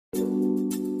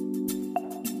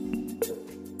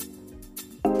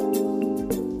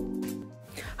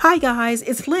Hi guys,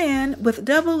 it's Lynn with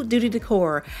Double Duty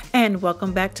Decor and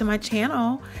welcome back to my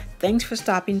channel. Thanks for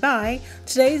stopping by.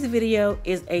 Today's video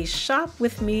is a shop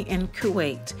with me in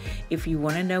Kuwait. If you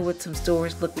want to know what some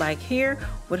stores look like here,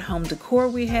 what home decor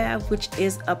we have, which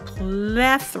is a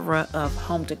plethora of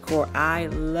home decor. I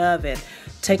love it.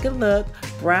 Take a look,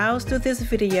 browse through this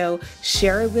video,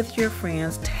 share it with your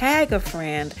friends, tag a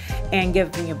friend, and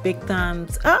give me a big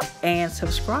thumbs up and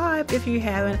subscribe if you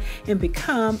haven't, and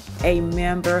become a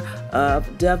member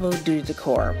of Double Duty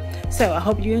Decor. So I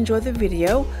hope you enjoy the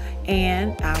video,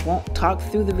 and I won't talk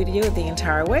through the video the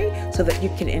entire way so that you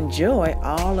can enjoy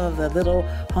all of the little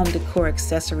home decor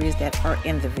accessories that are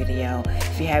in the video.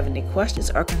 If you have any questions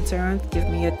or concerns, give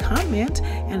me a comment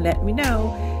and let me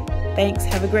know. Thanks.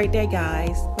 Have a great day,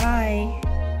 guys. Bye.